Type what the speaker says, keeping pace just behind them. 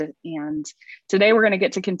And today we're going to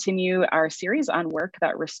get to continue our series on work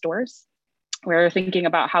that restores. We're thinking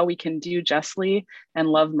about how we can do justly and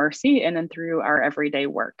love mercy in and through our everyday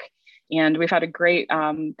work. And we've had a great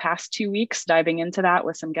past 2 weeks diving into that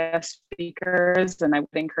with some guest speakers. And I would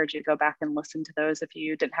encourage you to go back and listen to those if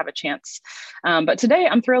you didn't have a chance. But today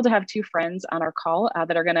I'm thrilled to have two friends on our call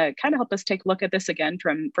that are going to kind of help us take a look at this again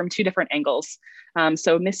from two different angles.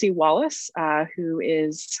 So Missy Wallace, who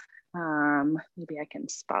is, maybe I can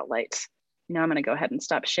spotlight. Now I'm going to go ahead and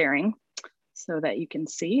stop sharing so that you can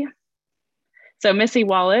see. So Missy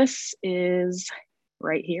Wallace is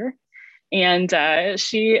right here. And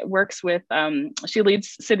she works with, she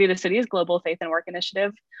leads City to City's Global Faith and Work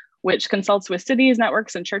Initiative, which consults with cities,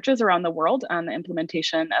 networks, and churches around the world on the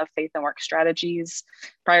implementation of faith and work strategies.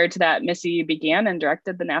 Prior to that, Missy began and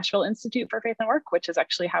directed the Nashville Institute for Faith and Work, which is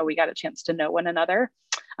actually how we got a chance to know one another.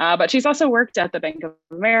 But she's also worked at the Bank of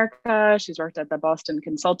America. She's worked at the Boston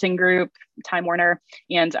Consulting Group, Time Warner.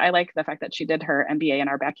 And I like the fact that she did her MBA in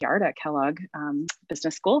our backyard at Kellogg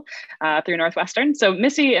Business School through Northwestern. So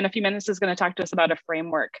Missy, in a few minutes, is going to talk to us about a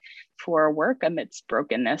framework for work amidst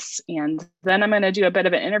brokenness. And then I'm going to do a bit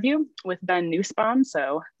of an interview with Ben Nussbaum.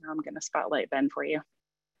 So I'm going to spotlight Ben for you.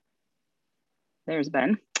 There's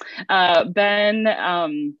Ben.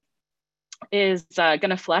 Ben is going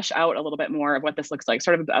to flesh out a little bit more of what this looks like,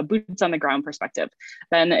 sort of a boots on the ground perspective.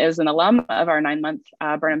 Ben is an alum of our 9-month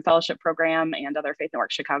Burnham Fellowship Program and other Faith and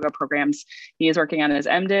Work Chicago programs. He is working on his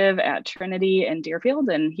MDiv at Trinity in Deerfield,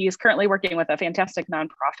 and he is currently working with a fantastic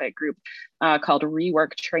nonprofit group called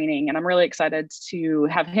Rework Training. And I'm really excited to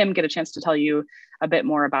have him get a chance to tell you a bit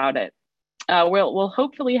more about it. We'll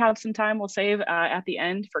hopefully have some time we'll save at the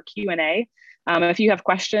end for Q&A. If you have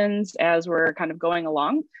questions as we're kind of going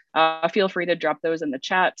along, feel free to drop those in the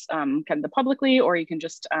chat kind of publicly, or you can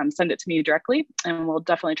just send it to me directly, and we'll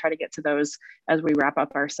definitely try to get to those as we wrap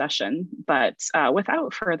up our session. But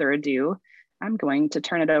without further ado, I'm going to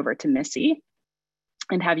turn it over to Missy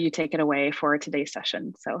and have you take it away for today's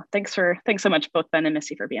session. So thanks so much, both Ben and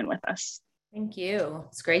Missy, for being with us. Thank you.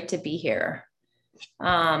 It's great to be here.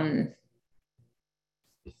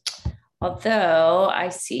 Although I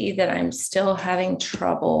see that I'm still having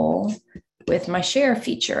trouble with my share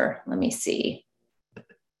feature. Let me see.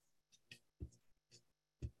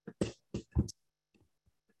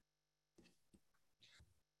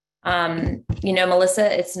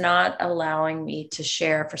 Melissa, it's not allowing me to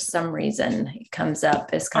share for some reason. It comes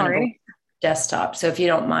up as kind of a desktop. So if you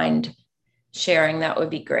don't mind sharing, that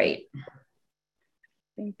would be great. I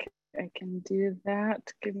think I can do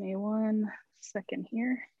that. Give me 1 second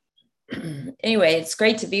here. Anyway, it's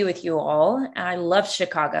great to be with you all. I love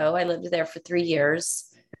Chicago. I lived there for 3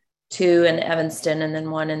 years, 2 in Evanston and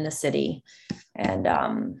then 1 in the city. And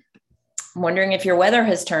I'm wondering if your weather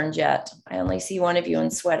has turned yet. I only see one of you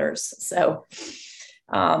in sweaters. So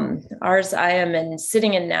I am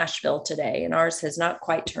sitting in Nashville today, and ours has not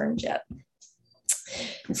quite turned yet.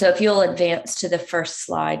 And so if you'll advance to the first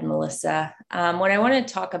slide, Melissa, what I want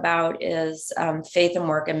to talk about is faith and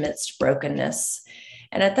work amidst brokenness.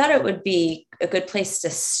 And I thought it would be a good place to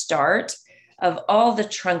start of all the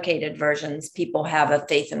truncated versions people have of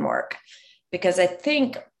faith and work, because I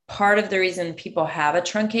think part of the reason people have a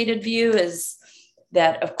truncated view is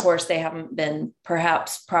that, of course, they haven't been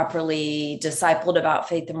perhaps properly discipled about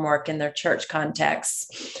faith and work in their church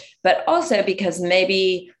contexts, but also because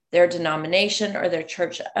maybe their denomination or their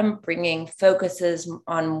church upbringing focuses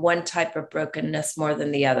on one type of brokenness more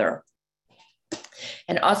than the other.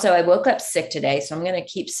 And also, I woke up sick today, so I'm going to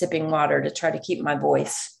keep sipping water to try to keep my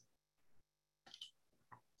voice.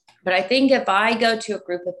 But I think if I go to a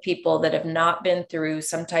group of people that have not been through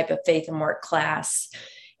some type of faith and work class,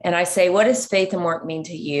 and I say, what does faith and work mean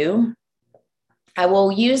to you? I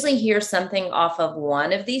will usually hear something off of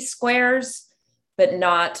one of these squares, but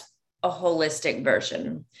not a holistic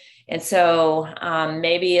version. And so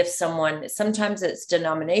maybe if sometimes it's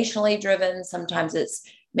denominationally driven, sometimes it's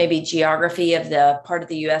maybe geography of the part of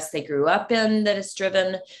the US they grew up in that is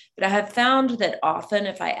driven. But I have found that often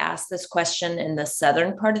if I ask this question in the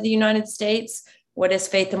southern part of the United States, what does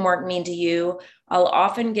faith and work mean to you? I'll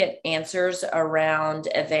often get answers around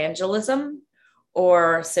evangelism,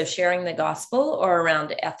 or so sharing the gospel, or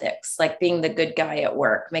around ethics, like being the good guy at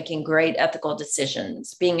work, making great ethical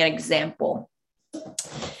decisions, being an example.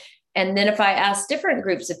 And then if I ask different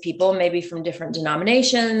groups of people, maybe from different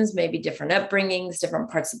denominations, maybe different upbringings, different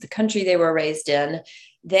parts of the country they were raised in,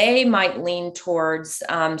 they might lean towards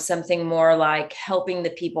something more like helping the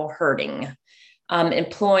people hurting,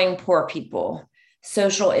 employing poor people,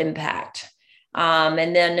 social impact.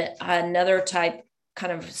 And then another type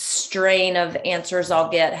kind of strain of answers I'll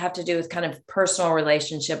get have to do with kind of personal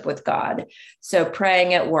relationship with God. So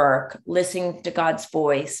praying at work, listening to God's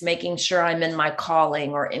voice, making sure I'm in my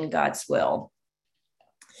calling or in God's will.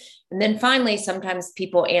 And then finally, sometimes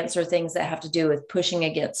people answer things that have to do with pushing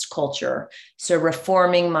against culture. So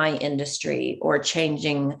reforming my industry or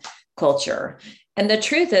changing culture. And the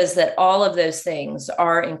truth is that all of those things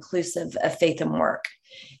are inclusive of faith and work.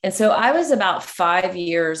 And so I was about 5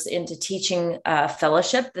 years into teaching a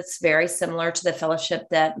fellowship that's very similar to the fellowship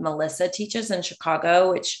that Melissa teaches in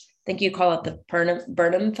Chicago, which I think you call it the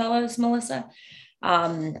Burnham Fellows, Melissa.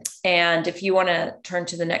 And if you want to turn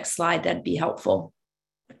to the next slide, that'd be helpful.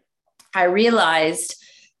 I realized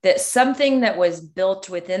that something that was built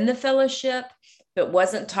within the fellowship, but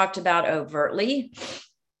wasn't talked about overtly,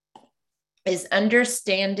 is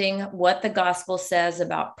understanding what the gospel says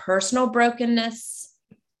about personal brokenness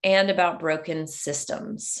and about broken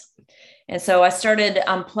systems. And so I started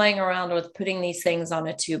playing around with putting these things on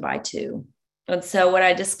a 2x2. And so what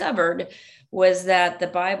I discovered was that the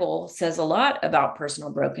Bible says a lot about personal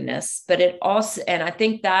brokenness, but it also, and I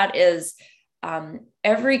think that is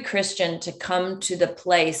every Christian to come to the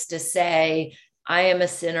place to say, I am a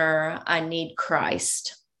sinner, I need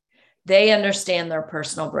Christ. They understand their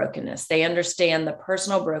personal brokenness. They understand the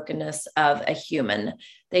personal brokenness of a human.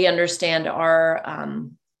 They understand our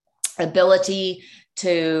ability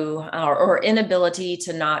to, or inability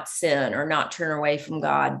to not sin or not turn away from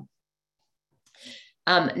God.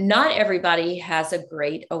 Not everybody has a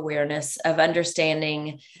great awareness of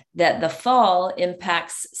understanding that the fall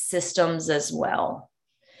impacts systems as well.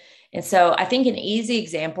 And so I think an easy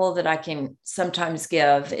example that I can sometimes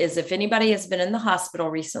give is if anybody has been in the hospital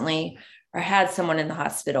recently or had someone in the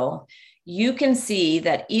hospital, you can see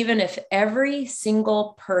that even if every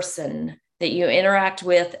single person that you interact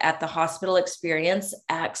with at the hospital experience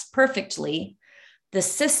acts perfectly, the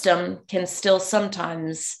system can still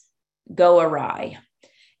sometimes go awry.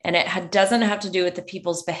 And it doesn't have to do with the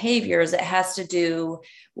people's behaviors. It has to do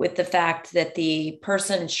with the fact that the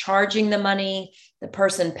person charging the money, the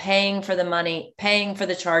person paying for the money, paying for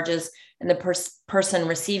the charges, and the person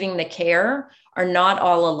receiving the care are not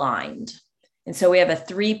all aligned. And so we have a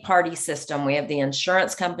three-party system. We have the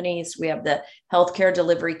insurance companies, we have the healthcare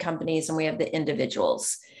delivery companies, and we have the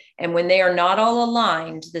individuals. And when they are not all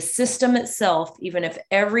aligned, the system itself, even if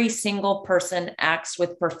every single person acts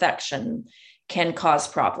with perfection, can cause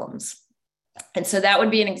problems. And so that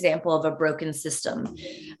would be an example of a broken system.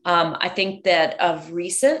 I think that of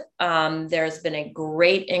recent, there's been a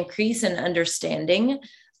great increase in understanding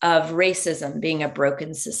of racism being a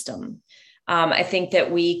broken system. I think that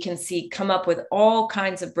we can come up with all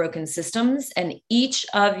kinds of broken systems, and each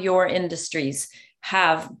of your industries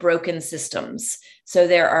have broken systems. So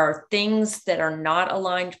there are things that are not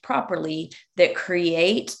aligned properly that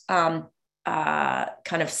create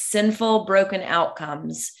kind of sinful, broken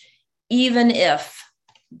outcomes, even if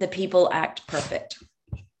the people act perfect.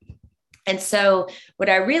 And so what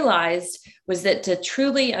I realized was that to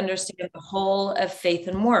truly understand the whole of faith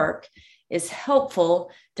and work is helpful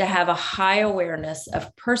to have a high awareness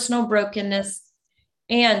of personal brokenness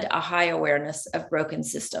and a high awareness of broken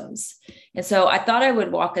systems. And so I thought I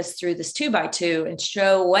would walk us through this 2x2 and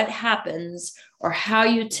show what happens or how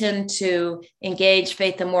you tend to engage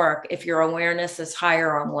faith and work if your awareness is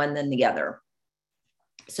higher on one than the other.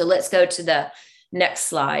 So let's go to the next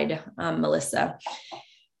slide, Melissa.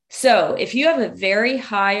 So if you have a very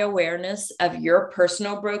high awareness of your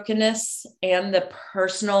personal brokenness and the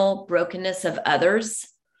personal brokenness of others,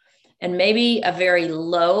 and maybe a very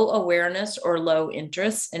low awareness or low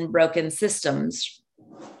interest in broken systems,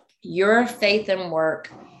 your faith and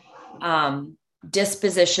work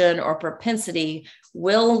disposition or propensity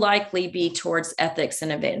will likely be towards ethics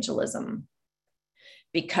and evangelism,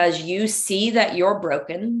 because you see that you're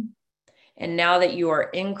broken. And now that you are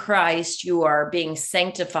in Christ, you are being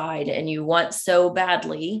sanctified, and you want so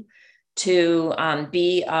badly to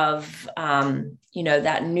be of,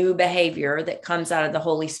 that new behavior that comes out of the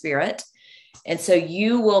Holy Spirit. And so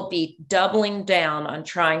you will be doubling down on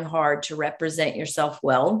trying hard to represent yourself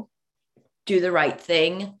well, do the right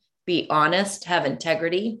thing, be honest, have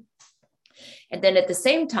integrity. And then at the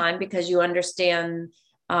same time, because you understand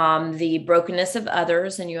the brokenness of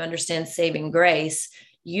others and you understand saving grace,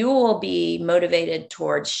 you will be motivated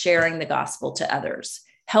towards sharing the gospel to others,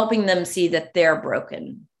 helping them see that they're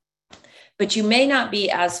broken. But you may not be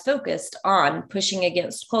as focused on pushing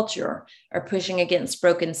against culture or pushing against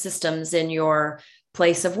broken systems in your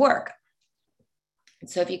place of work. And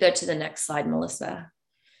so if you go to the next slide, Melissa.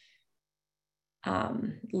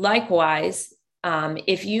 Likewise,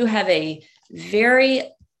 if you have a very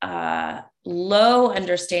low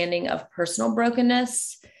understanding of personal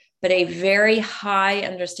brokenness, but a very high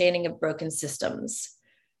understanding of broken systems.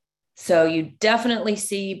 So you definitely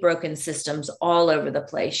see broken systems all over the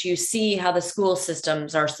place. You see how the school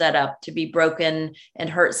systems are set up to be broken and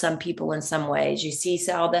hurt some people in some ways. You see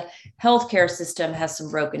how the healthcare system has some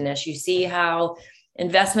brokenness. You see how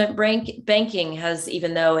investment banking has,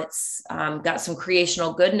 even though it's got some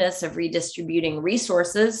creational goodness of redistributing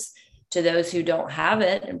resources to those who don't have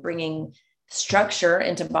it and bringing structure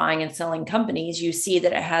into buying and selling companies, you see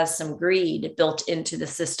that it has some greed built into the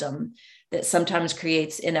system that sometimes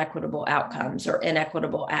creates inequitable outcomes or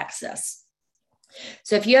inequitable access.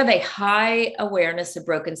 So if you have a high awareness of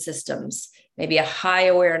broken systems, maybe a high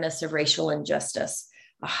awareness of racial injustice,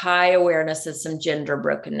 a high awareness of some gender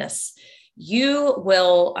brokenness, you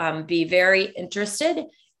will be very interested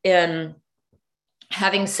in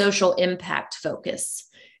having social impact focus.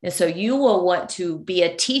 And so you will want to be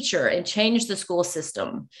a teacher and change the school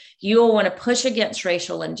system. You will want to push against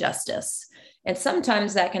racial injustice. And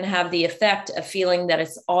sometimes that can have the effect of feeling that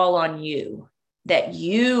it's all on you, that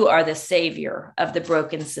you are the savior of the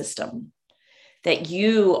broken system, that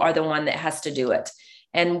you are the one that has to do it.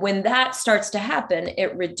 And when that starts to happen,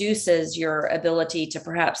 it reduces your ability to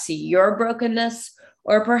perhaps see your brokenness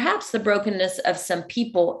or perhaps the brokenness of some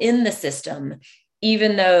people in the system,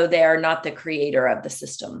 even though they are not the creator of the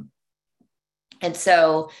system. And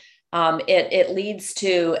so it leads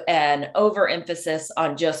to an overemphasis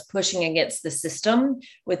on just pushing against the system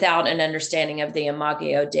without an understanding of the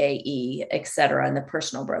imago Dei, et cetera, and the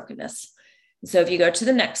personal brokenness. So if you go to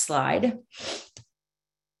the next slide,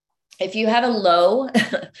 if you have a low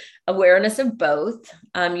awareness of both,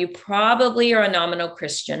 you probably are a nominal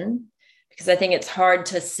Christian, because I think it's hard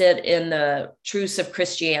to sit in the truths of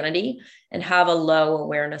Christianity and have a low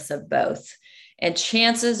awareness of both. And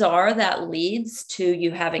chances are that leads to you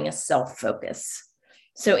having a self-focus.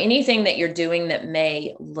 So anything that you're doing that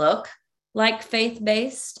may look like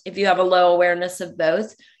faith-based, if you have a low awareness of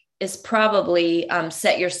both, is probably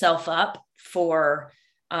set yourself up for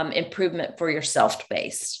improvement for your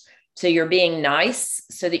self-based. So you're being nice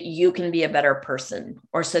so that you can be a better person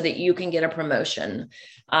or so that you can get a promotion.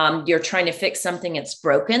 You're trying to fix something that's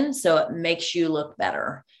broken so it makes you look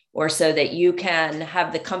better, or so that you can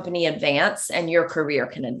have the company advance and your career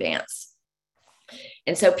can advance.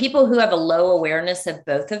 And so people who have a low awareness of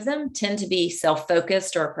both of them tend to be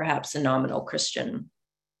self-focused or perhaps a nominal Christian.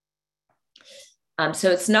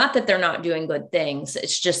 So it's not that they're not doing good things.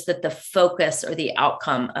 It's just that the focus or the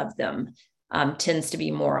outcome of them tends to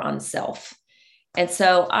be more on self. And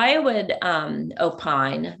so I would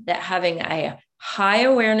opine that having a high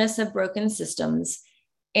awareness of broken systems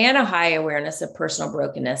and a high awareness of personal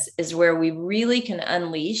brokenness is where we really can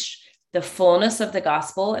unleash the fullness of the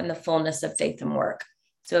gospel and the fullness of faith and work.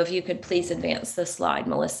 So if you could please advance the slide,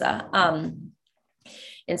 Melissa.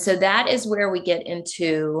 And so that is where we get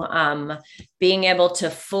into being able to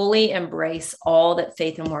fully embrace all that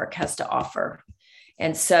faith and work has to offer.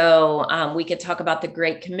 And so we could talk about the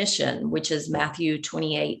Great Commission, which is Matthew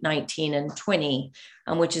 28, 19, and 20,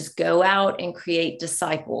 which is go out and create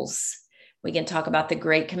disciples. We can talk about the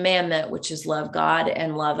Great Commandment, which is love God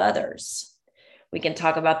and love others. We can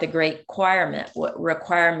talk about the Great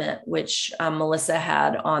Requirement, which Melissa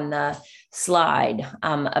had on the slide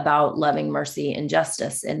about loving mercy and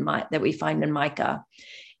justice that we find in Micah.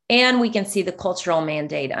 And we can see the cultural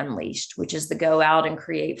mandate unleashed, which is the go out and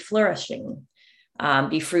create flourishing,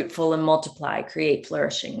 be fruitful and multiply, create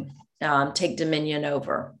flourishing, take dominion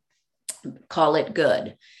over, call it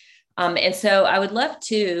good. And so I would love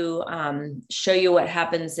to show you what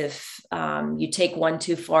happens if you take one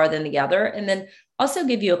too far than the other, and then also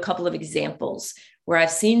give you a couple of examples where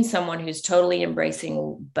I've seen someone who's totally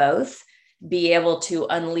embracing both be able to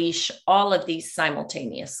unleash all of these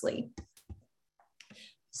simultaneously.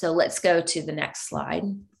 So let's go to the next slide.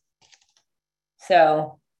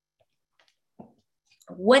 So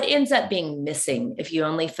what ends up being missing if you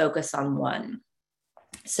only focus on one?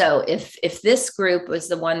 So if this group was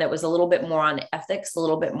the one that was a little bit more on ethics, a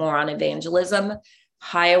little bit more on evangelism,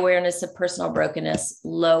 high awareness of personal brokenness,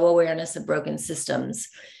 low awareness of broken systems,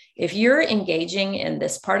 if you're engaging in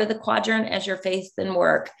this part of the quadrant as your faith and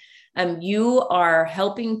work, you are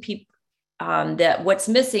helping people. That what's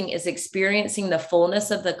missing is experiencing the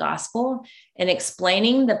fullness of the gospel and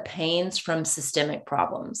explaining the pains from systemic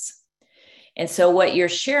problems. And so what you're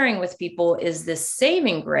sharing with people is this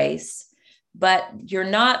saving grace, but you're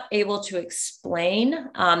not able to explain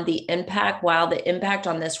the impact, while the impact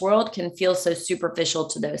on this world can feel so superficial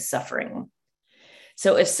to those suffering.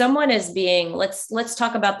 So if someone is being, let's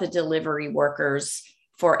talk about the delivery workers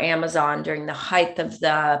for Amazon during the height of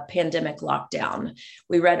the pandemic lockdown.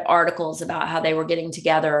 We read articles about how they were getting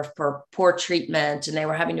together for poor treatment, and they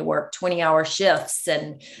were having to work 20-hour shifts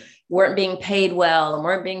and weren't being paid well and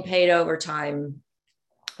weren't being paid overtime,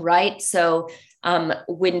 right? So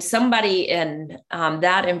when somebody in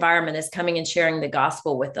that environment is coming and sharing the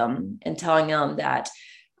gospel with them and telling them that,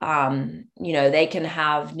 they can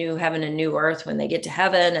have new heaven and new earth when they get to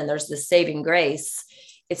heaven, and there's this saving grace,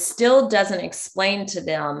 it still doesn't explain to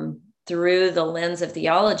them through the lens of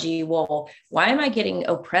theology, well, why am I getting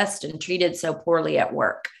oppressed and treated so poorly at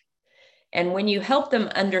work? And when you help them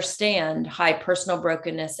understand high personal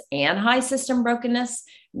brokenness and high system brokenness,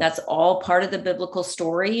 that's all part of the biblical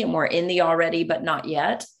story, and we're in the already but not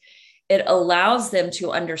yet, it allows them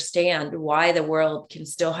to understand why the world can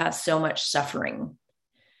still have so much suffering.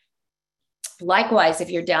 Likewise, if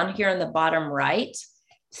you're down here in the bottom right,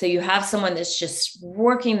 so you have someone that's just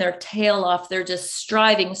working their tail off. They're just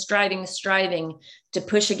striving to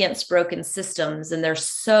push against broken systems. And they're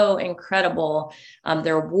so incredible.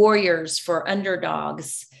 They're warriors for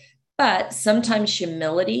underdogs. But sometimes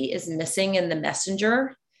humility is missing in the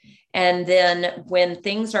messenger. And then when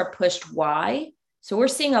things are pushed, why? So we're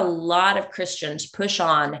seeing a lot of Christians push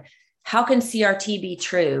on, how can CRT be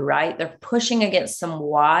true, right? They're pushing against some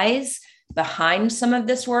whys behind some of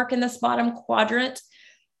this work in this bottom quadrant.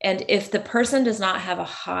 And if the person does not have a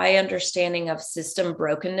high understanding of system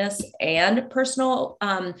brokenness and personal,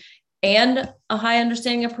 and a high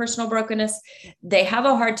understanding of personal brokenness, they have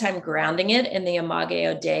a hard time grounding it in the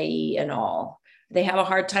Imago Dei and all. They have a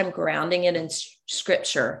hard time grounding it in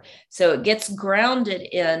scripture. So it gets grounded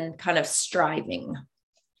in kind of striving.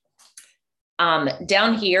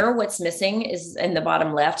 Down here, what's missing is in the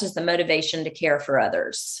bottom left is the motivation to care for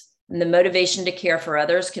others. And the motivation to care for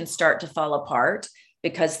others can start to fall apart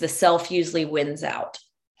because the self usually wins out.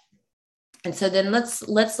 And so then let's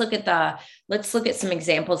look at some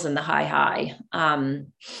examples in the high.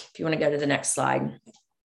 If you want to go to the next slide.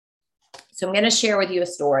 So I'm going to share with you a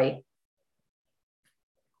story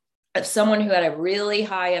of someone who had a really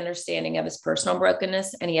high understanding of his personal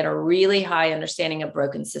brokenness, and he had a really high understanding of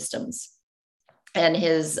broken systems. And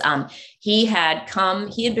he had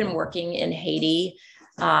been working in Haiti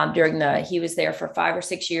he was there for 5 or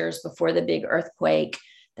 6 years before the big earthquake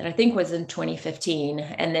that I think was in 2015.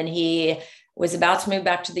 And then he was about to move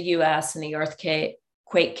back to the US and the earthquake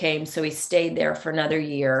came. So he stayed there for another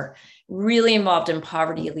year, really involved in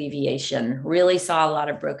poverty alleviation, really saw a lot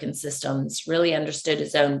of broken systems, really understood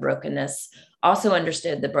his own brokenness, also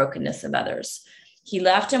understood the brokenness of others. He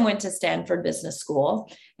left and went to Stanford Business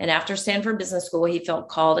School. And after Stanford Business School, he felt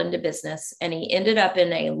called into business, and he ended up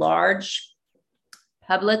in a large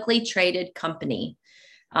publicly traded company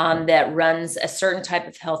that runs a certain type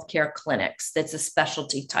of healthcare clinics. That's a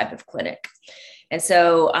specialty type of clinic. And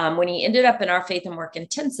so when he ended up in our Faith and Work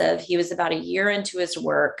Intensive, he was about a year into his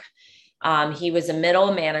work. He was a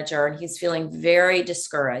middle manager, and he's feeling very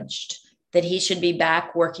discouraged that he should be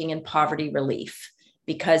back working in poverty relief,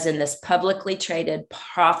 because in this publicly traded,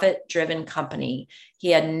 profit-driven company, he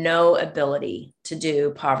had no ability to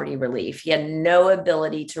do poverty relief. He had no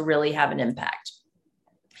ability to really have an impact.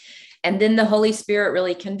 And then the Holy Spirit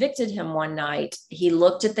really convicted him one night. He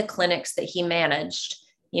looked at the clinics that he managed.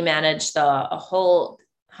 He managed a whole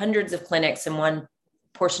hundreds of clinics in one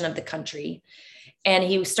portion of the country. And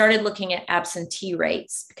he started looking at absentee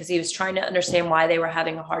rates because he was trying to understand why they were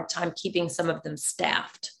having a hard time keeping some of them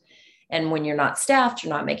staffed. And when you're not staffed,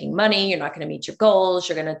 you're not making money, you're not going to meet your goals,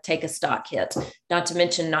 you're going to take a stock hit, not to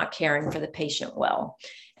mention not caring for the patient well.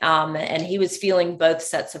 And he was feeling both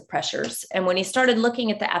sets of pressures. And when he started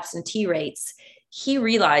looking at the absentee rates, he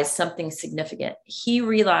realized something significant. He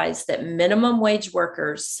realized that minimum wage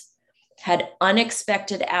workers had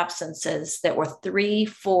unexpected absences that were 3,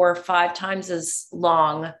 4, 5 times as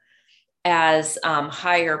long as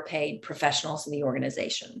higher paid professionals in the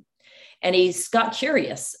organization. And he's got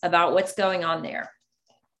curious about what's going on there.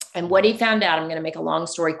 And what he found out, I'm going to make a long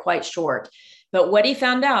story quite short, but what he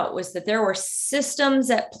found out was that there were systems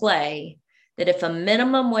at play that if a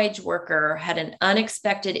minimum wage worker had an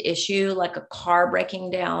unexpected issue, like a car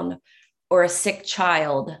breaking down or a sick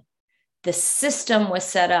child, the system was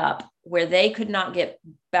set up where they could not get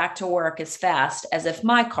back to work as fast as if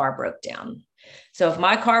my car broke down. So if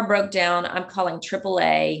my car broke down, I'm calling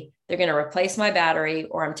AAA, they're going to replace my battery,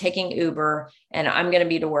 or I'm taking Uber and I'm going to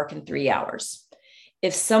be to work in 3 hours.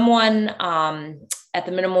 If someone at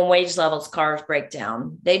the minimum wage levels cars break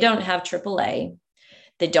down, they don't have AAA.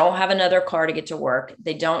 They don't have another car to get to work.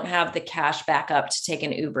 They don't have the cash back up to take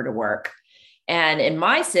an Uber to work. And in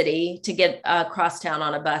my city, to get across town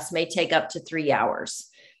on a bus may take up to 3 hours.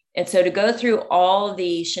 And so to go through all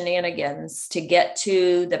the shenanigans to get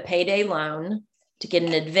to the payday loan, to get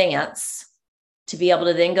an advance, to be able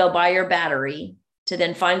to then go buy your battery, to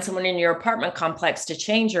then find someone in your apartment complex to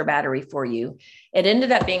change your battery for you, it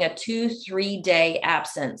ended up being a 2-3 day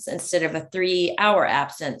absence instead of a 3-hour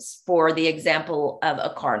absence for the example of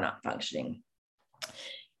a car not functioning.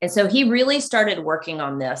 And so he really started working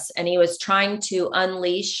on this, and he was trying to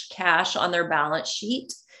unleash cash on their balance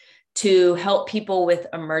sheet to help people with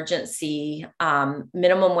emergency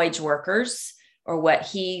minimum wage workers, or what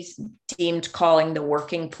he deemed calling the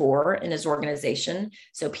working poor in his organization.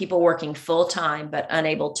 So people working full time, but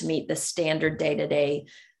unable to meet the standard day-to-day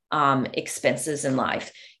expenses in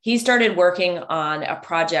life. He started working on a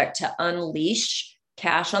project to unleash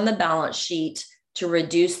cash on the balance sheet to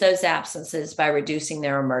reduce those absences by reducing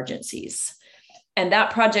their emergencies. And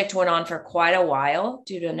that project went on for quite a while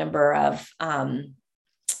due to a number of,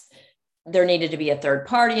 there needed to be a third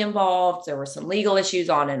party involved. There were some legal issues,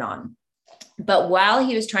 on and on. But while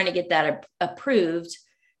he was trying to get that approved,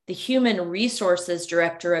 the human resources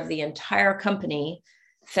director of the entire company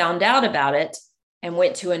found out about it and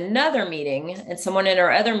went to another meeting. And someone in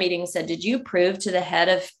our other meeting said, "Did you prove to the head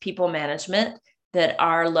of people management that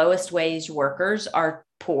our lowest wage workers are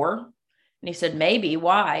poor?" And he said, "Maybe.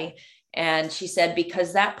 Why?" And she said,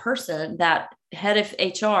 "Because that person, that head of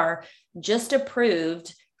HR, just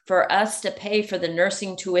approved for us to pay for the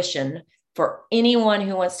nursing tuition for anyone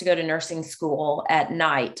who wants to go to nursing school at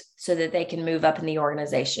night so that they can move up in the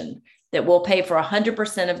organization, that will pay for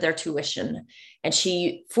 100% of their tuition." And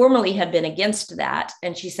she formerly had been against that.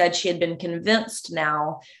 And she said she had been convinced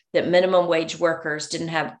now that minimum wage workers didn't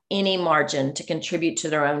have any margin to contribute to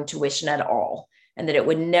their own tuition at all, and that it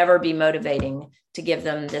would never be motivating to give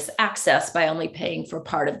them this access by only paying for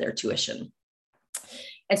part of their tuition.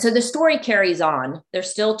 And so the story carries on. They're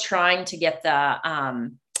still trying to get the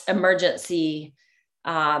emergency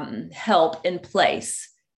help in place.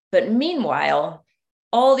 But meanwhile,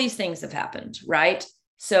 all these things have happened, right?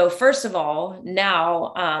 So first of all,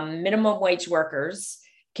 now minimum wage workers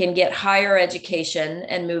can get higher education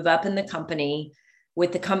and move up in the company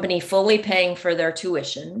with the company fully paying for their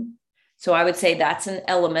tuition. So I would say that's an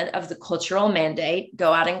element of the cultural mandate.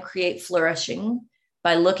 Go out and create flourishing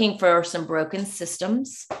by looking for some broken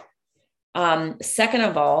systems. Second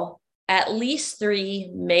of all, at least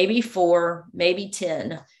 3, maybe 4, maybe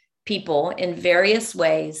 10 people in various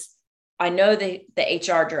ways. I know the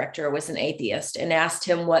HR director was an atheist, and asked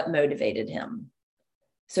him what motivated him.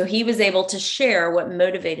 So he was able to share what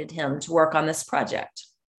motivated him to work on this project,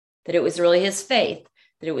 that it was really his faith,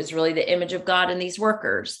 that it was really the image of God in these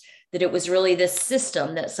workers, that it was really this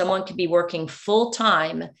system that someone could be working full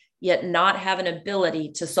time, yet not have an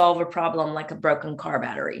ability to solve a problem like a broken car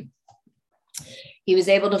battery. He was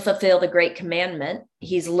able to fulfill the great commandment.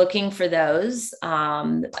 He's looking for those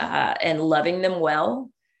and loving them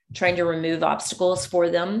well, trying to remove obstacles for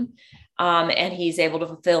them. And he's able to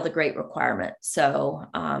fulfill the great requirement. So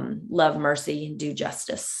love mercy and do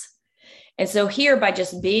justice. And so here, by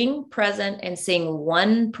just being present and seeing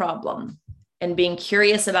one problem and being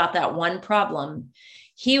curious about that one problem,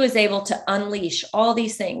 he was able to unleash all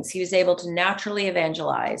these things. He was able to naturally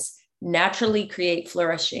evangelize, naturally create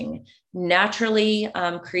flourishing, naturally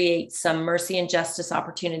create some mercy and justice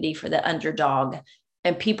opportunity for the underdog.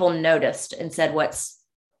 And people noticed and said,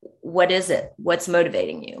 what is it? What's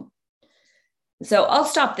motivating you? So I'll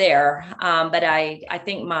stop there. But I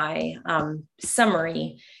think my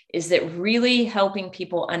summary is that really helping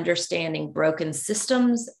people understanding broken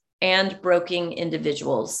systems and broken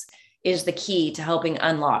individuals is the key to helping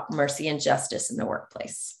unlock mercy and justice in the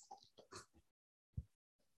workplace.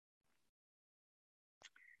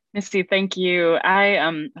 Misty, thank you.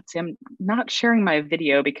 Let's see, I'm not sharing my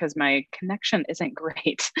video because my connection isn't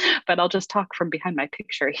great, but I'll just talk from behind my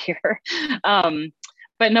picture here.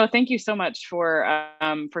 But no, thank you so much for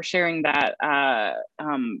sharing that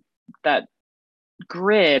that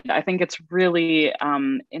grid. I think it's really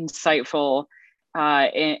insightful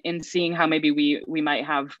in seeing how maybe we might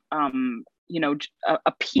have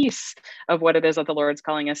a piece of what it is that the Lord's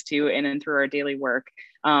calling us to in and through our daily work.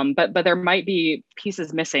 But there might be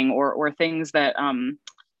pieces missing or things that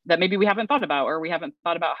that maybe we haven't thought about, or we haven't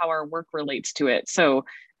thought about how our work relates to it. So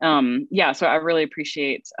so I really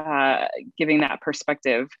appreciate giving that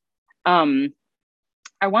perspective.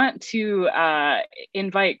 I want to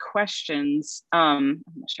invite questions. I'm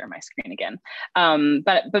going to share my screen again,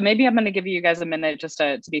 but maybe I'm going to give you guys a minute just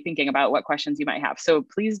to be thinking about what questions you might have. So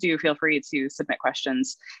please do feel free to submit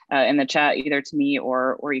questions in the chat, either to me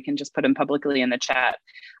or you can just put them publicly in the chat,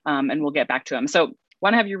 and we'll get back to them. So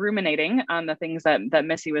want to have you ruminating on the things that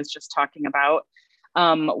Missy was just talking about.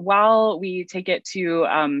 while we take it to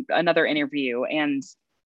another interview and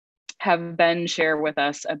have Ben share with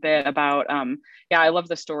us a bit about, I love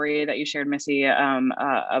the story that you shared, Missy,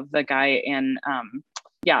 of the guy in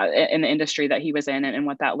the industry that he was in and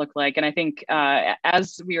what that looked like. And I think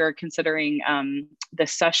as we were considering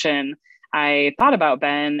this session, I thought about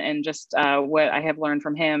Ben and just what I have learned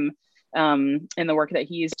from him in the work that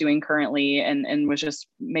he's doing currently, and was just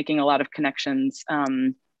making a lot of connections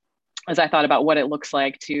as I thought about what it looks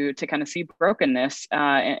like to kind of see brokenness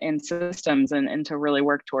in systems and to really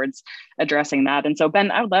work towards addressing that. And so, Ben,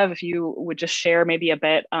 I would love if you would just share maybe a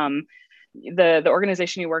bit. The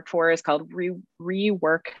organization you work for is called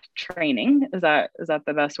Rework Training. Is that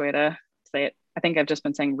the best way to say it? I think I've just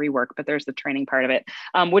been saying rework, but there's the training part of it,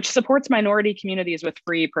 which supports minority communities with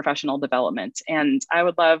free professional development. And I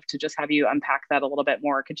would love to just have you unpack that a little bit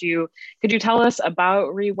more. Could you tell us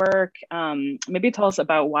about Rework? Maybe tell us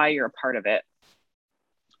about why you're a part of it.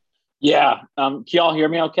 Yeah. Can you all hear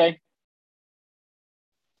me okay?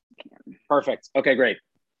 Perfect. Okay, great.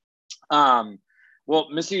 Well,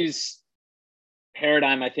 Missy's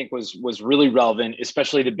paradigm, I think, was really relevant,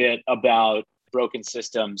 especially the bit about broken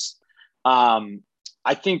systems.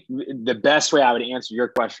 I think the best way I would answer your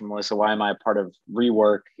question, Melissa, why am I a part of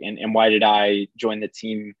Rework and why did I join the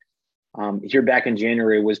team here back in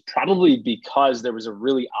January, was probably because there was a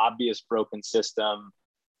really obvious broken system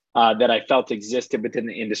that I felt existed within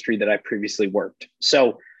the industry that I previously worked.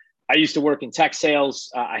 So I used to work in tech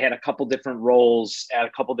sales. I had a couple different roles at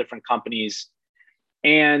a couple different companies.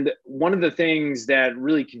 And one of the things that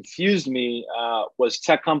really confused me was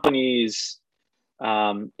tech companies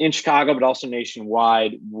in Chicago, but also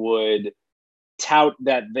nationwide, would tout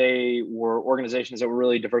that they were organizations that were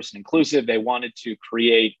really diverse and inclusive. They wanted to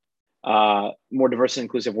create more diverse and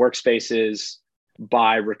inclusive workspaces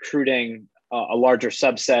by recruiting a larger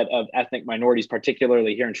subset of ethnic minorities,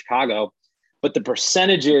 particularly here in Chicago. But the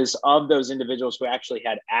percentages of those individuals who actually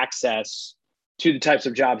had access to the types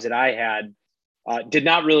of jobs that I had did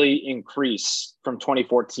not really increase from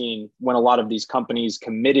 2014, when a lot of these companies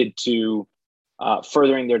committed to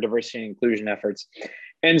furthering their diversity and inclusion efforts.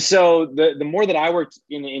 And so the more that I worked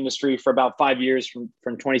in the industry for about 5 years, from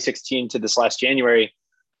 2016 to this last January,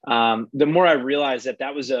 the more I realized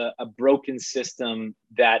that was a broken system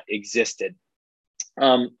that existed.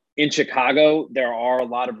 In Chicago, there are a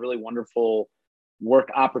lot of really wonderful work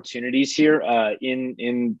opportunities here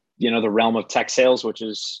in the realm of tech sales, which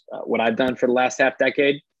is what I've done for the last half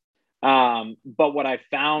decade. But what I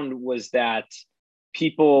found was that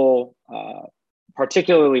people,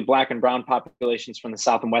 particularly Black and brown populations from the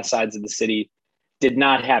south and west sides of the city, did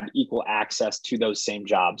not have equal access to those same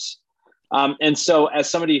jobs. And so as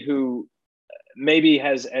somebody who maybe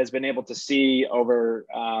has been able to see over,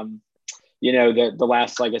 the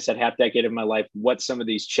last, like I said, half decade of my life, what some of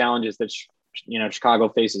these challenges that, Chicago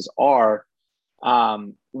faces are,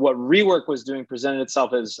 what Rework was doing presented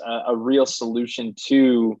itself as a real solution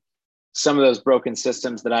to some of those broken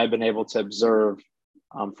systems that I've been able to observe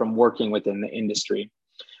from working within the industry.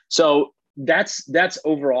 So that's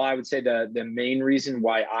overall, I would say the main reason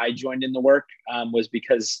why I joined in the work was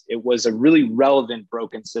because it was a really relevant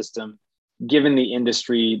broken system given the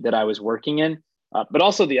industry that I was working in. But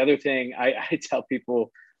also the other thing I tell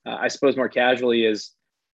people, I suppose more casually, is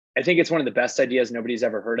I think it's one of the best ideas nobody's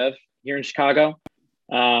ever heard of here in Chicago.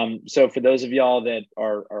 So for those of y'all that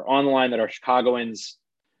are on the line that are Chicagoans,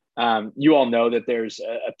 you all know that there's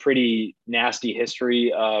a pretty nasty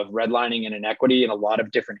history of redlining and inequity in a lot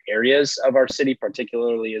of different areas of our city,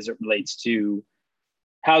 particularly as it relates to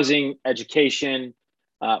housing, education,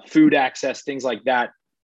 food access, things like that.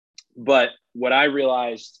 But what I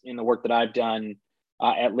realized in the work that I've done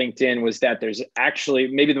at LinkedIn was that there's actually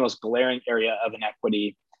maybe the most glaring area of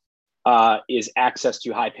inequity is access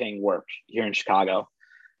to high-paying work here in Chicago.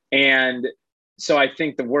 And so I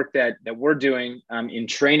think the work that we're doing in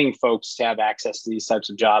training folks to have access to these types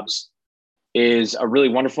of jobs is a really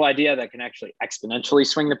wonderful idea that can actually exponentially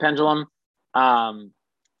swing the pendulum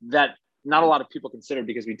that not a lot of people consider,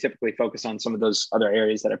 because we typically focus on some of those other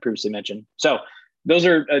areas that I previously mentioned. So those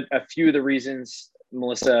are a few of the reasons,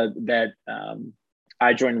 Melissa, that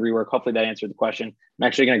I joined Rework. Hopefully that answered the question. I'm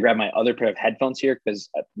actually going to grab my other pair of headphones here because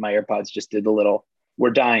my AirPods just did the little "we're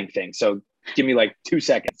dying" thing. So give me like 2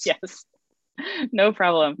 seconds. Yes. No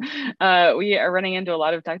problem. We are running into a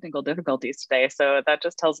lot of technical difficulties today. So that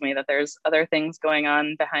just tells me that there's other things going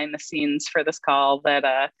on behind the scenes for this call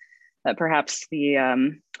that perhaps the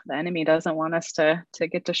enemy doesn't want us to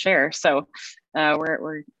get to share. So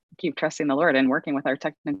we're keep trusting the Lord and working with our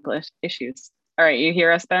technical issues. All right, you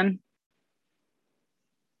hear us, Ben?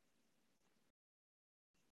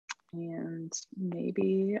 And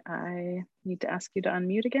maybe I need to ask you to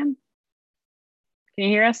unmute again. Can you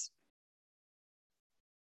hear us?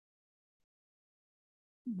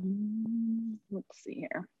 Let's see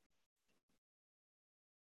here.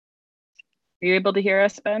 Are you able to hear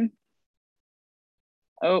us, Ben?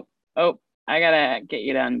 Oh, I gotta get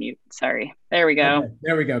you to unmute. Sorry. There we go. Okay,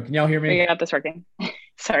 there we go. Can y'all hear me? We got this working.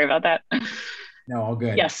 Sorry about that. No, all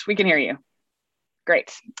good. Yes, we can hear you.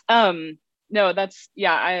 Great. No, that's,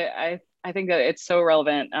 yeah, I think that it's so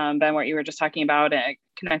relevant, Ben, what you were just talking about, and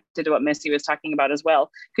connected to what Missy was talking about as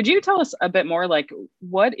well. Could you tell us a bit more, like,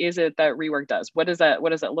 what is it that Rework does? What does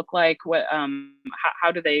it look like? What,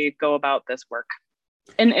 how do they go about this work?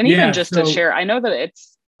 And even just to share, I know that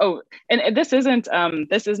it's, and this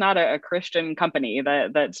is not a Christian company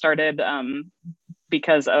that started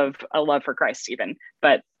because of a love for Christ even,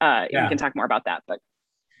 but we can talk more about that. But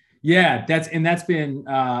yeah, that's been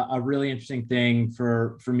a really interesting thing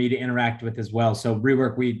for me to interact with as well. So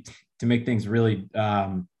Rework, to make things really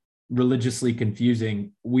religiously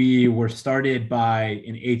confusing, we were started by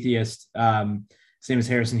an atheist, same as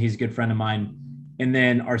Harrison. He's a good friend of mine. And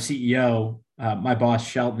then our CEO, my boss,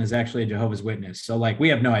 Shelton, is actually a Jehovah's Witness. So like, we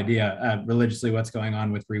have no idea religiously what's going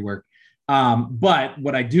on with Rework. But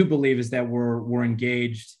what I do believe is that we're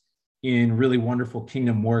engaged in really wonderful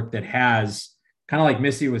kingdom work that has, kind of like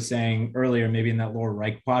Missy was saying earlier, maybe in that lower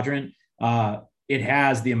right quadrant, it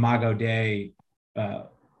has the Imago Dei,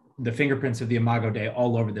 the fingerprints of the Imago Dei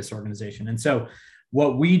all over this organization. And so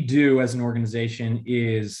what we do as an organization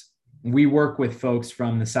is we work with folks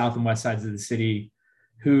from the south and west sides of the city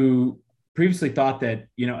who previously thought that,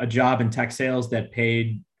 a job in tech sales that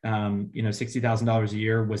paid, $60,000 a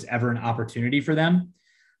year was ever an opportunity for them.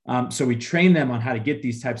 So we train them on how to get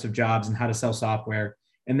these types of jobs and how to sell software.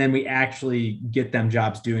 And then we actually get them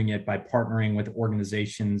jobs doing it by partnering with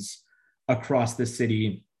organizations across the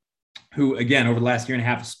city who, again, over the last year and a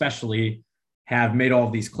half, especially, have made all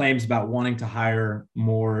of these claims about wanting to hire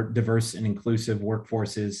more diverse and inclusive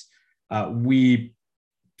workforces. We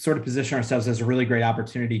sort of position ourselves as a really great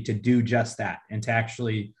opportunity to do just that and to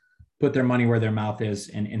actually put their money where their mouth is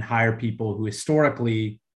and hire people who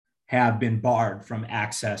historically have been barred from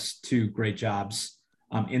access to great jobs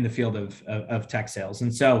in the field of tech sales.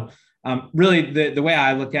 And so really the way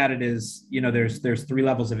I look at it is, there's three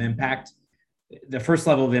levels of impact. The first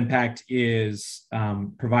level of impact is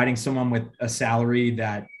providing someone with a salary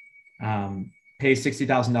that pays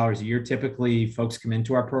 $60,000 a year. Typically, folks come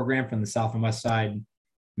into our program from the south and west side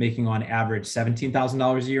making on average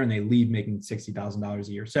 $17,000 a year, and they leave making $60,000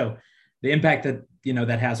 a year. So the impact that,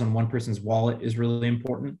 that has on one person's wallet is really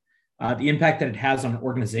important. The impact that it has on an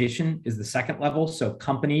organization is the second level. So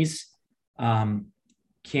companies can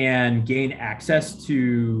gain access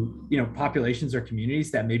to, populations or communities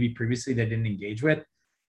that maybe previously they didn't engage with.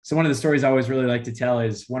 So one of the stories I always really like to tell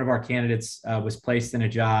is one of our candidates was placed in a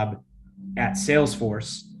job at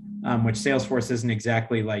Salesforce, which Salesforce isn't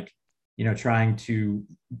exactly like, trying to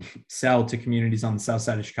sell to communities on the south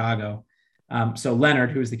side of Chicago. So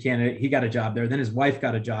Leonard, who was the candidate, he got a job there. Then his wife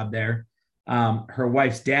got a job there. Her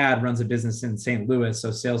wife's dad runs a business in St. Louis. So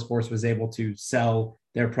Salesforce was able to sell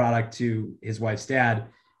their product to his wife's dad.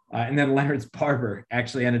 And then Leonard's barber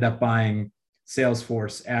actually ended up buying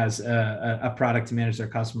Salesforce as a product to manage their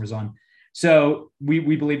customers on. So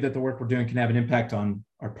we believe that the work we're doing can have an impact on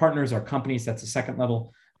our partners, our companies. That's the second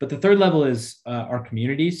level. But the third level is our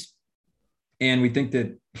communities. And we think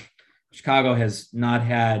that Chicago has not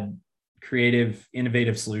had creative,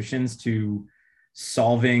 innovative solutions to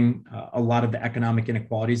solving a lot of the economic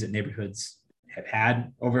inequalities that neighborhoods have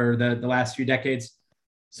had over the last few decades.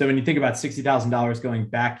 So when you think about $60,000 going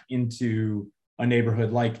back into a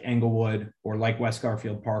neighborhood like Englewood or like West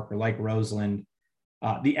Garfield Park or like Roseland,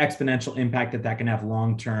 the exponential impact that can have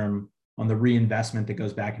long-term on the reinvestment that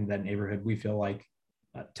goes back into that neighborhood, we feel like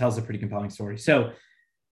tells a pretty compelling story. So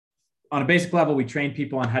on a basic level, we train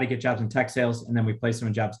people on how to get jobs in tech sales, and then we place them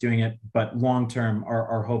in jobs doing it. But long-term,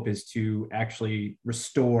 our hope is to actually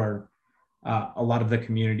restore a lot of the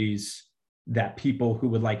communities that people who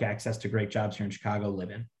would like access to great jobs here in Chicago live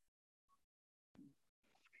in.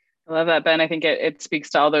 I love that, Ben. I think it speaks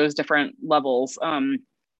to all those different levels.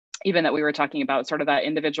 Even that we were talking about sort of that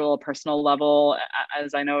individual personal level,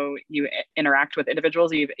 as I know you interact with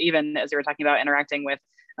individuals, even as you were talking about interacting with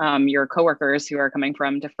your coworkers who are coming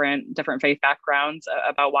from different faith backgrounds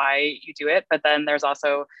about why you do it. But then there's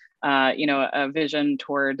also, a vision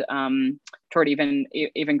toward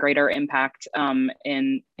even greater impact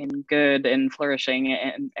in good and flourishing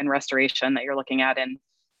and restoration that you're looking at in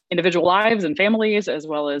individual lives and families, as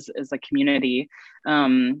well as the community.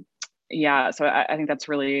 So I think that's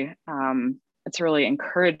really it's really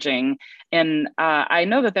encouraging. And I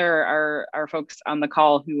know that there are folks on the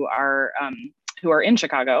call who are in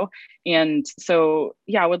Chicago. And so,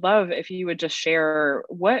 yeah, I would love if you would just share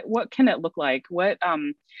what can it look like?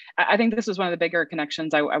 I think this was one of the bigger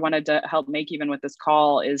connections I wanted to help make even with this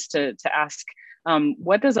call, is to ask,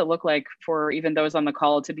 what does it look like for even those on the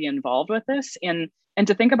call to be involved with this, and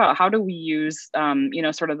to think about how do we use,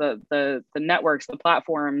 sort of the networks, the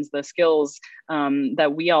platforms, the skills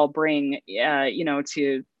that we all bring,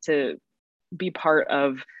 to be part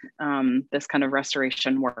of this kind of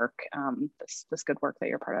restoration work, this good work that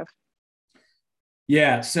you're part of.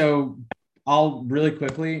 Yeah, so I'll really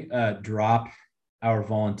quickly drop our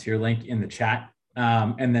volunteer link in the chat,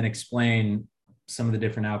 and then explain some of the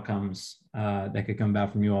different outcomes that could come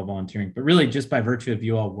about from you all volunteering. But really, just by virtue of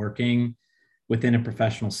you all working within a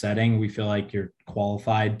professional setting, we feel like you're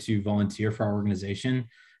qualified to volunteer for our organization.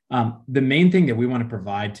 The main thing that we want to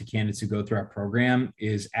provide to candidates who go through our program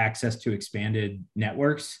is access to expanded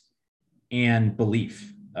networks and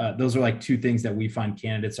belief. Those are like two things that we find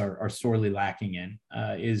candidates are sorely lacking in,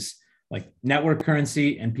 is like network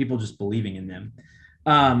currency and people just believing in them.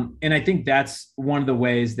 And I think that's one of the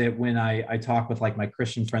ways that when I talk with like my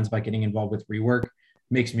Christian friends about getting involved with Rework,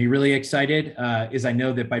 makes me really excited, is I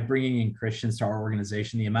know that by bringing in Christians to our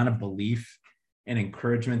organization, the amount of belief and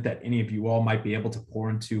encouragement that any of you all might be able to pour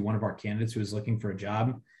into one of our candidates who is looking for a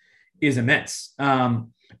job is immense.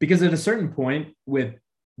 Because at a certain point with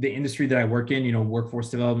the industry that I work in, workforce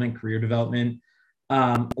development, career development,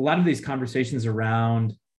 a lot of these conversations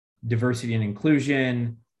around diversity and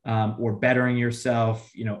inclusion, or bettering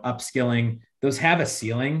yourself, upskilling, those have a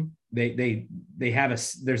ceiling.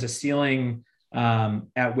 There's a ceiling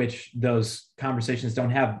at which those conversations don't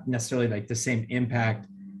have necessarily like the same impact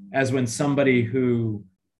as when somebody who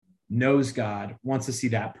knows God, wants to see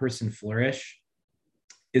that person flourish,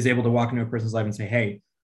 is able to walk into a person's life and say, hey,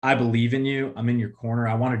 I believe in you. I'm in your corner.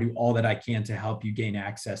 I want to do all that I can to help you gain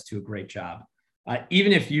access to a great job.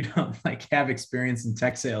 Even if you don't have experience in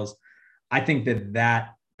tech sales, I think that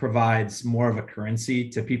provides more of a currency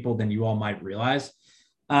to people than you all might realize.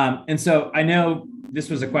 And so I know this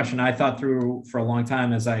was a question I thought through for a long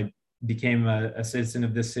time as I became a citizen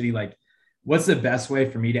of this city. Like, what's the best way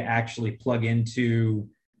for me to actually plug into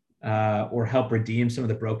or help redeem some of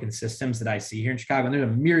the broken systems that I see here in Chicago? And there's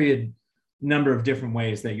a myriad number of different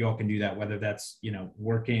ways that you all can do that, whether that's,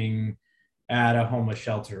 working at a homeless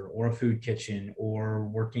shelter or a food kitchen or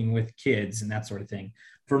working with kids and that sort of thing.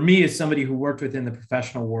 For me, as somebody who worked within the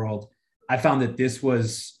professional world, I found that this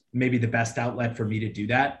was maybe the best outlet for me to do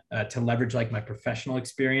that, to leverage like my professional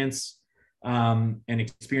experience and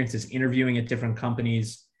experiences interviewing at different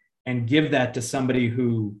companies, and give that to somebody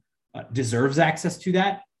who deserves access to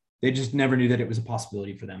that. They just never knew that it was a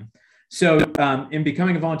possibility for them. So in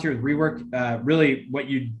becoming a volunteer with Rework, really what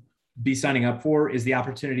you'd be signing up for is the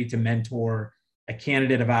opportunity to mentor a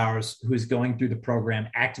candidate of ours who is going through the program,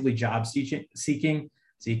 actively job seeking.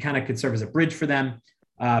 So you kind of could serve as a bridge for them,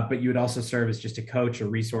 but you would also serve as just a coach or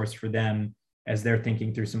resource for them as they're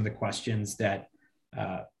thinking through some of the questions that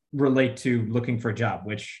relate to looking for a job,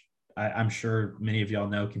 which I'm sure many of y'all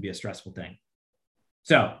know can be a stressful thing.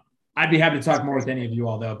 So I'd be happy to talk more with any of you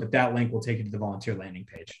all though, but that link will take you to the volunteer landing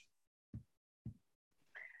page.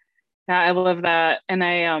 Yeah, I love that. And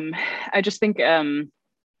I just think,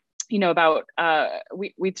 about,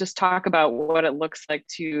 we just talk about what it looks like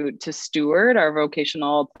to steward our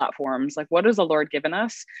vocational platforms. Like, what has the Lord given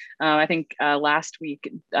us? I think last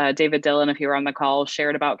week, David Dillon, if you were on the call,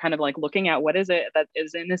 shared about kind of like looking at what is it that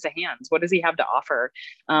is in his hands? What does he have to offer?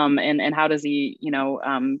 And how does he,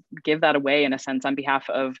 give that away in a sense on behalf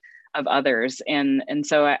of others. And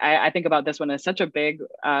so I think about this one as such a big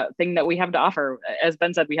thing that we have to offer. As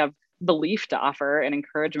Ben said, we have belief to offer and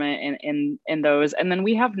encouragement in those. And then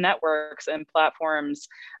we have networks and platforms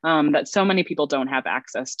that so many people don't have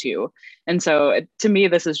access to. And so to me,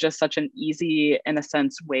 this is just such an easy, in a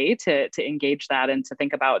sense, way to engage that and to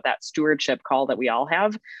think about that stewardship call that we all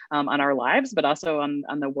have on our lives, but also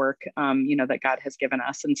on the work, that God has given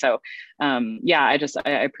us. And so,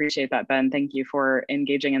 I appreciate that, Ben. Thank you for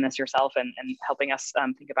engaging in this yourself and helping us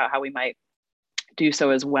think about how we might do so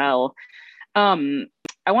as well.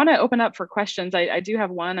 I want to open up for questions. I do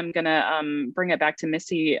have one. I'm going to bring it back to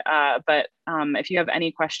Missy, but if you have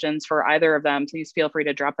any questions for either of them, please feel free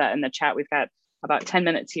to drop that in the chat. We've got about 10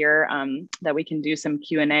 minutes here that we can do some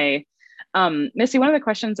Q&A. Missy, one of the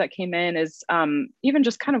questions that came in is even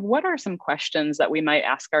just kind of what are some questions that we might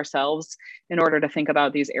ask ourselves in order to think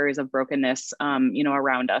about these areas of brokenness,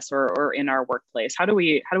 around us or in our workplace? How do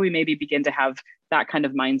we maybe begin to have that kind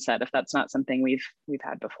of mindset if that's not something we've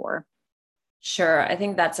had before? Sure. I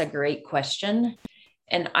think that's a great question.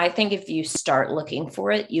 And I think if you start looking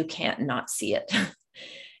for it, you can't not see it.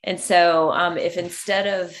 And so, if instead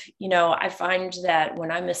of, I find that when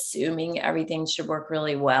I'm assuming everything should work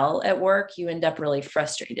really well at work, you end up really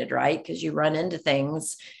frustrated, right? Because you run into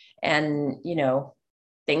things and,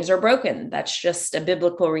 things are broken. That's just a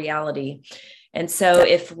biblical reality. And so,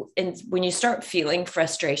 when you start feeling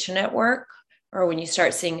frustration at work, or when you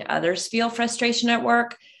start seeing others feel frustration at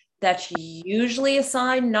work, that's usually a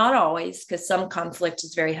sign, not always, because some conflict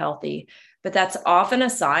is very healthy, but that's often a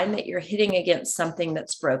sign that you're hitting against something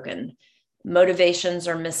that's broken. Motivations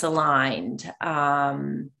are misaligned,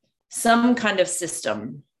 some kind of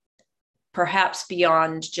system, perhaps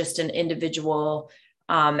beyond just an individual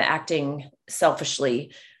acting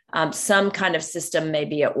selfishly. Some kind of system may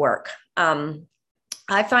be at work.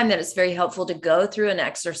 I find that it's very helpful to go through an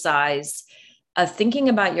exercise of thinking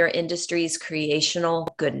about your industry's creational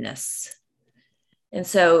goodness. And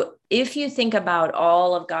so if you think about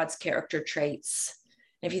all of God's character traits,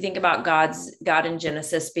 if you think about God in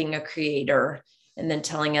Genesis being a creator and then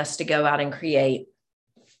telling us to go out and create,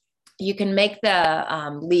 you can make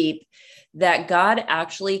the leap that God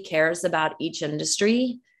actually cares about each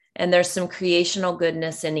industry, and there's some creational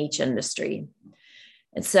goodness in each industry.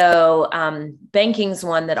 And so banking's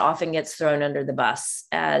one that often gets thrown under the bus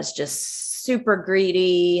as just super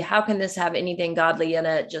greedy. How can this have anything godly in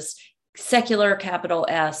it? Just secular, capital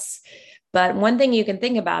S. But one thing you can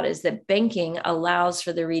think about is that banking allows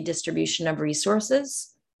for the redistribution of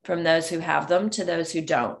resources from those who have them to those who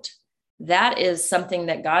don't. That is something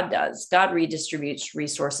that God does. God redistributes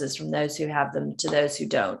resources from those who have them to those who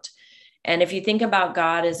don't. And if you think about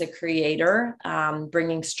God as a creator,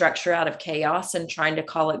 bringing structure out of chaos and trying to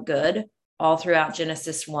call it good all throughout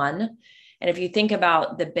Genesis 1. And if you think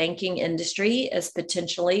about the banking industry as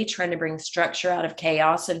potentially trying to bring structure out of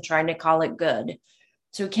chaos and trying to call it good.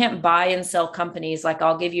 So we can't buy and sell companies like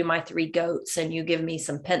I'll give you my 3 goats and you give me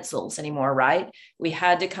some pencils anymore, right? We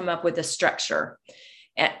had to come up with a structure.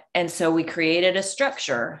 And so we created a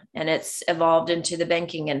structure and it's evolved into the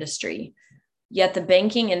banking industry. Yet the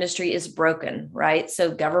banking industry is broken, right?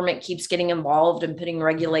 So government keeps getting involved and putting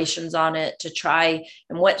regulations on it to try.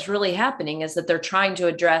 And what's really happening is that they're trying to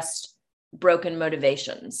address broken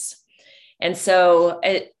motivations. And so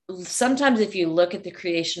sometimes if you look at the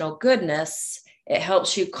creational goodness, it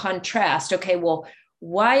helps you contrast. Okay, well,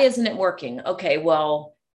 why isn't it working? Okay,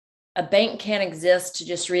 well, a bank can't exist to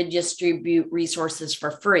just redistribute resources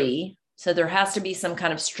for free. So there has to be some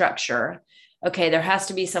kind of structure. Okay, there has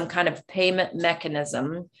to be some kind of payment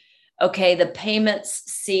mechanism. Okay, the payments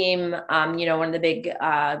seem, one of the big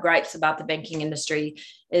gripes about the banking industry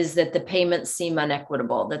is that the payments seem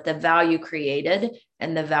unequitable, that the value created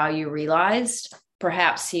and the value realized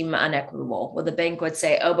perhaps seem unequitable. Well, the bank would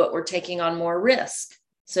say, oh, but we're taking on more risk.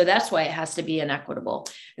 So that's why it has to be inequitable.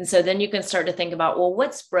 And so then you can start to think about, well,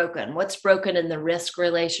 what's broken? What's broken in the risk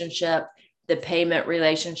relationship, the payment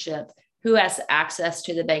relationship? Who has access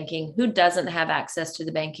to the banking? Who doesn't have access to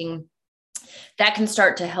the banking? That can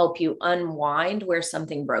start to help you unwind where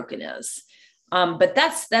something broken is. But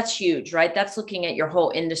that's huge, right? That's looking at your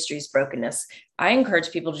whole industry's brokenness. I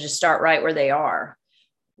encourage people to just start right where they are.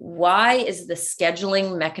 Why is the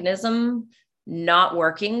scheduling mechanism not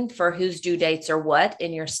working for whose due dates are what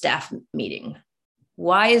in your staff meeting?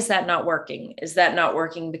 Why is that not working? Is that not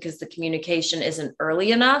working because the communication isn't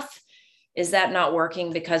early enough? Is that not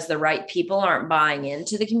working because the right people aren't buying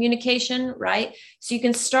into the communication, right? So you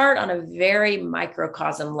can start on a very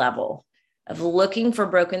microcosm level of looking for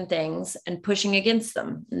broken things and pushing against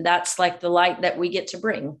them. And that's like the light that we get to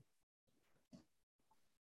bring.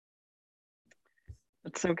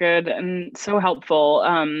 That's so good and so helpful.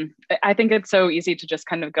 I think it's so easy to just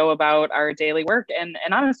kind of go about our daily work and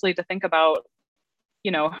honestly to think about,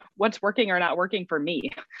 what's working or not working for me.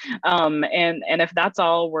 And if that's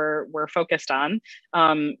all we're focused on,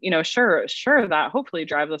 sure, that hopefully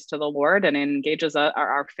drives us to the Lord and engages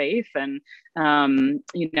our faith. And,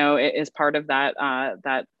 it is part of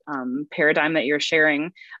that paradigm that you're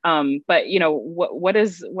sharing. But what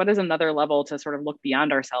is another level to sort of look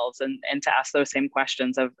beyond ourselves and to ask those same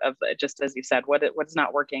questions of just as you said, what's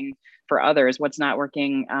not working for others, what's not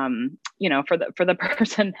working, for the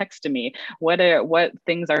person next to me, what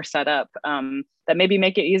things are set up that maybe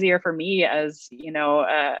make it easier for me as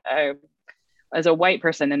as a white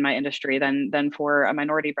person in my industry than for a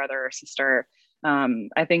minority brother or sister.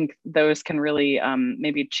 I think those can really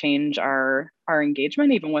maybe change our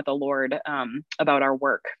engagement even with the Lord about our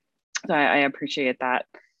work. So I appreciate that.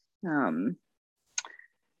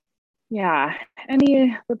 Yeah.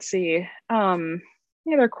 Let's see.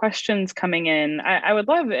 Any other questions coming in? I would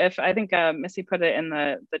love if, I think Missy put it in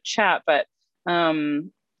the chat, but oh,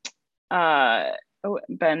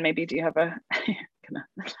 Ben, maybe do you have a, I'm gonna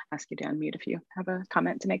ask you to unmute if you have a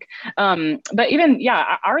comment to make. But even,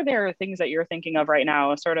 yeah, are there things that you're thinking of right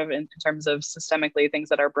now, sort of in terms of systemically things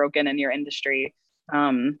that are broken in your industry?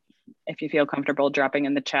 If you feel comfortable dropping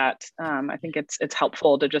in the chat, I think it's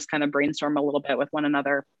helpful to just kind of brainstorm a little bit with one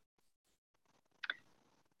another.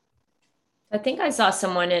 I think I saw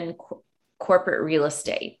someone in corporate real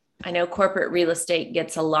estate. I know corporate real estate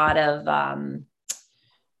gets a lot of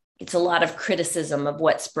criticism of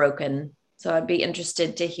what's broken. So I'd be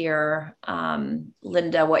interested to hear,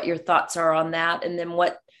 Linda, what your thoughts are on that, and then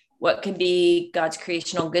what could be God's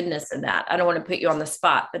creational goodness in that. I don't want to put you on the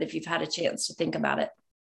spot, but if you've had a chance to think about it.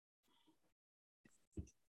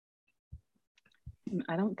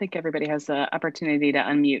 I don't think everybody has the opportunity to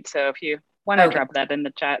unmute. So if you want to drop that in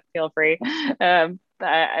the chat, feel free. I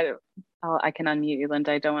can unmute you,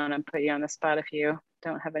 Linda. I don't want to put you on the spot if you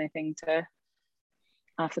don't have anything to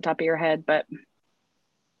off the top of your head, but.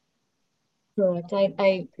 Correct.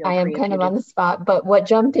 I am kind of on the spot, but what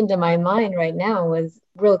jumped into my mind right now was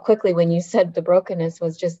real quickly when you said the brokenness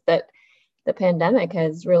was just that the pandemic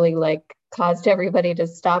has really like caused everybody to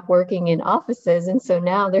stop working in offices. And so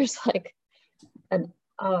now there's like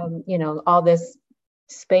all this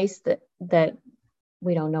space that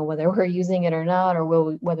we don't know whether we're using it or not,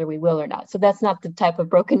 or whether we will or not. So that's not the type of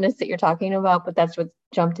brokenness that you're talking about, but that's what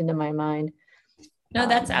jumped into my mind. No,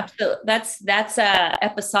 that's absolutely, that's a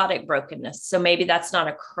episodic brokenness. So maybe that's not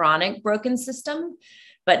a chronic broken system,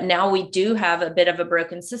 but now we do have a bit of a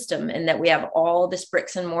broken system in that we have all this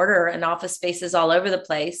bricks and mortar and office spaces all over the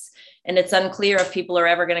place. And it's unclear if people are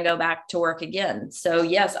ever going to go back to work again. So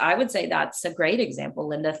yes, I would say that's a great example,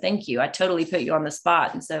 Linda. Thank you. I totally put you on the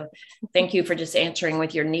spot. And so thank you for just answering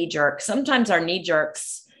with your knee jerk. Sometimes our knee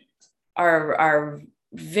jerks are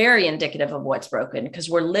very indicative of what's broken because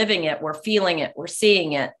we're living it, we're feeling it, we're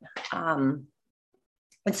seeing it. And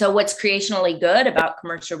so what's creationally good about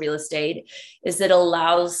commercial real estate is that it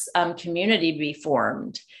allows community to be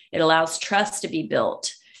formed. It allows trust to be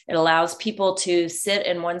built. It allows people to sit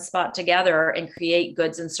in one spot together and create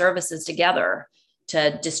goods and services together,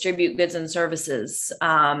 to distribute goods and services,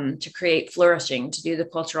 to create flourishing, to do the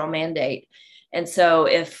cultural mandate. And so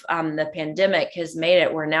if the pandemic has made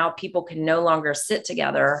it where now people can no longer sit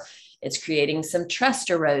together, it's creating some trust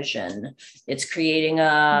erosion. It's creating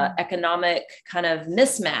a economic kind of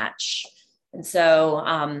mismatch. And so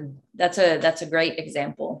that's a great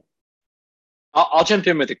example. I'll jump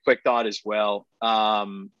in with a quick thought as well.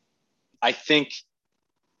 I think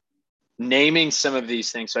naming some of these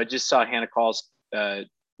things. So I just saw Hannah Call's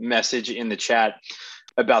message in the chat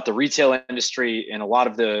about the retail industry and a lot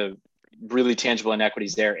of the really tangible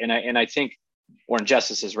inequities there. And I think, or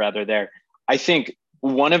injustices rather there. I think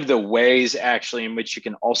one of the ways actually in which you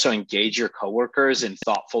can also engage your coworkers in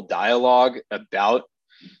thoughtful dialogue about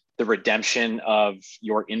the redemption of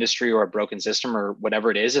your industry or a broken system or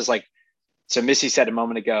whatever it is like, so Missy said a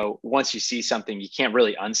moment ago, once you see something, you can't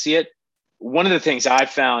really unsee it. One of the things I've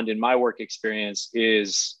found in my work experience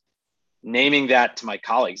is naming that to my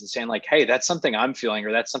colleagues and saying like, hey, that's something I'm feeling,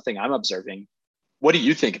 or that's something I'm observing. What do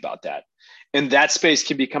you think about that? And that space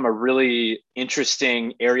can become a really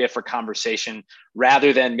interesting area for conversation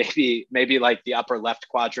rather than maybe like the upper left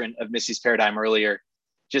quadrant of Missy's paradigm earlier,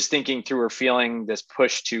 just thinking through or feeling this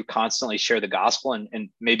push to constantly share the gospel and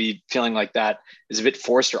maybe feeling like that is a bit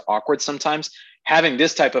forced or awkward sometimes. Having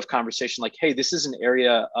this type of conversation like, hey, this is an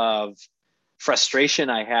area of frustration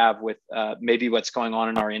I have with maybe what's going on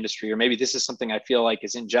in our industry, or maybe this is something I feel like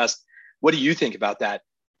isn't just, what do you think about that?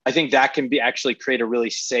 I think that can be actually create a really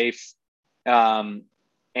safe and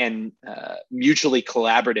mutually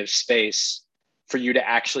collaborative space for you to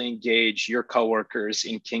actually engage your coworkers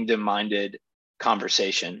in kingdom-minded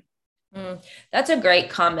conversation. That's a great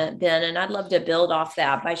comment, Ben. And I'd love to build off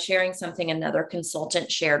that by sharing something another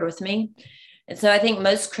consultant shared with me. And so I think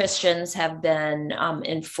most Christians have been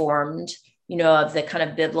informed, of the kind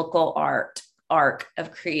of biblical arc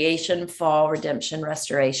of creation, fall, redemption,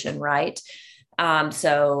 restoration, right?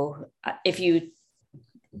 So if you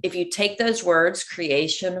take those words,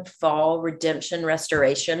 creation, fall, redemption,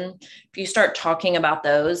 restoration, if you start talking about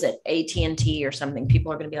those at AT&T or something,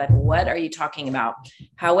 people are going to be like, what are you talking about?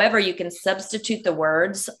 However, you can substitute the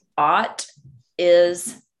words ought,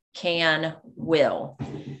 is, can, will.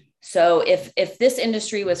 So if this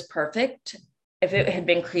industry was perfect, if it had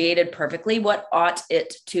been created perfectly, what ought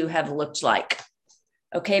it to have looked like?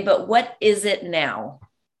 Okay, but what is it now?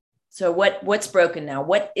 So what's broken now?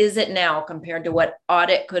 What is it now compared to what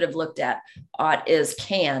audit could have looked at? Ought is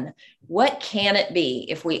can. What can it be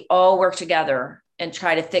if we all work together and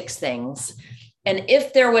try to fix things? And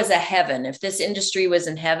if there was a heaven, if this industry was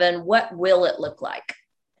in heaven, what will it look like?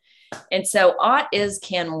 And so ought, is,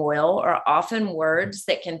 can, will are often words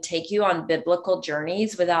that can take you on biblical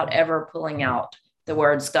journeys without ever pulling out the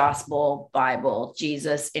words gospel, Bible,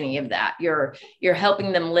 Jesus, any of that. You're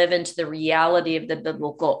helping them live into the reality of the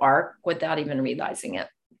biblical arc without even realizing it.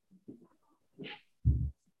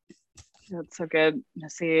 That's so good.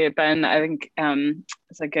 See, Ben, I think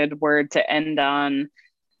it's a good word to end on.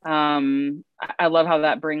 I love how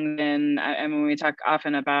that brings in, I mean, we talk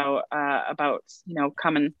often about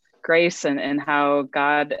common grace and how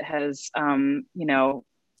God has,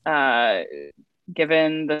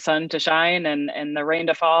 given the sun to shine and the rain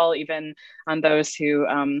to fall, even on those who,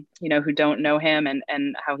 who don't know him,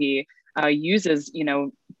 and how he uses,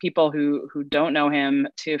 people who don't know him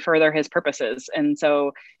to further his purposes. And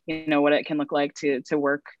so, what it can look like to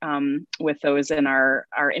work with those in our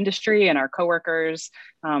industry and our coworkers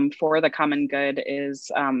for the common good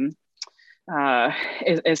is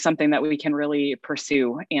something that we can really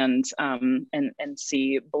pursue and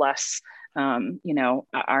see bless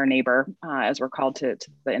our neighbor as we're called to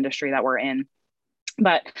the industry that we're in.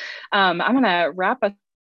 But I'm going to wrap us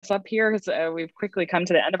up here because we've quickly come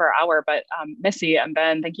to the end of our hour. But Missy and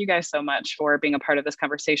Ben, thank you guys so much for being a part of this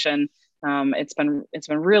conversation. It's been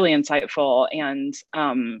really insightful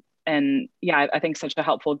and yeah, I think such a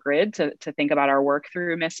helpful grid to think about our work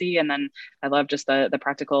through, Missy. And then I love just the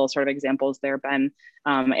practical sort of examples there, Ben.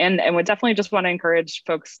 And would definitely just want to encourage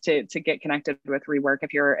folks to get connected with Rework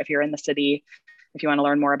if you're in the city. If you want to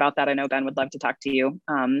learn more about that, I know Ben would love to talk to you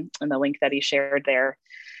and the link that he shared there.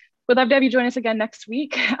 We'd love to have you join us again next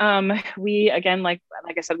week. We, again, like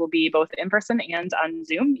I said, will be both in person and on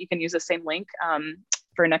Zoom. You can use the same link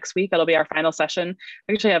for next week. That'll be our final session.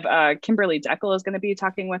 We actually have Kimberly Deckel is going to be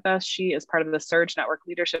talking with us. She is part of the Surge Network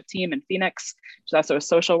leadership team in Phoenix. She's also a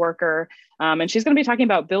social worker. And she's going to be talking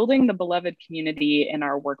about building the beloved community in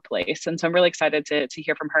our workplace. And so I'm really excited to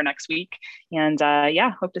hear from her next week. And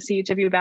yeah, hope to see each of you back.